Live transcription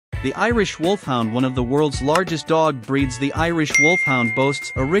The Irish Wolfhound, one of the world's largest dog breeds. The Irish Wolfhound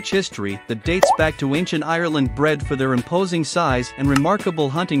boasts a rich history that dates back to ancient Ireland. Bred for their imposing size and remarkable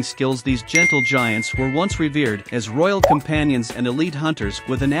hunting skills, these gentle giants were once revered as royal companions and elite hunters.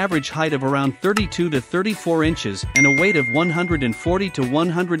 With an average height of around 32 to 34 inches and a weight of 140 to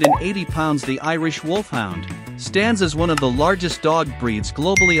 180 pounds, the Irish Wolfhound stands as one of the largest dog breeds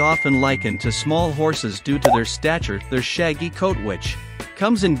globally, often likened to small horses due to their stature. Their shaggy coat, which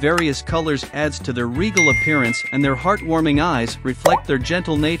comes in various colors, adds to their regal appearance, and their heartwarming eyes reflect their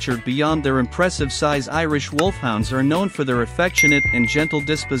gentle nature. Beyond their impressive size, Irish Wolfhounds are known for their affectionate and gentle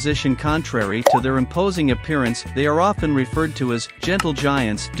disposition. Contrary to their imposing appearance, they are often referred to as gentle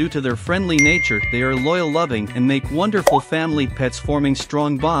giants due to their friendly nature. They are loyal, loving, and make wonderful family pets, forming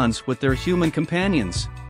strong bonds with their human companions.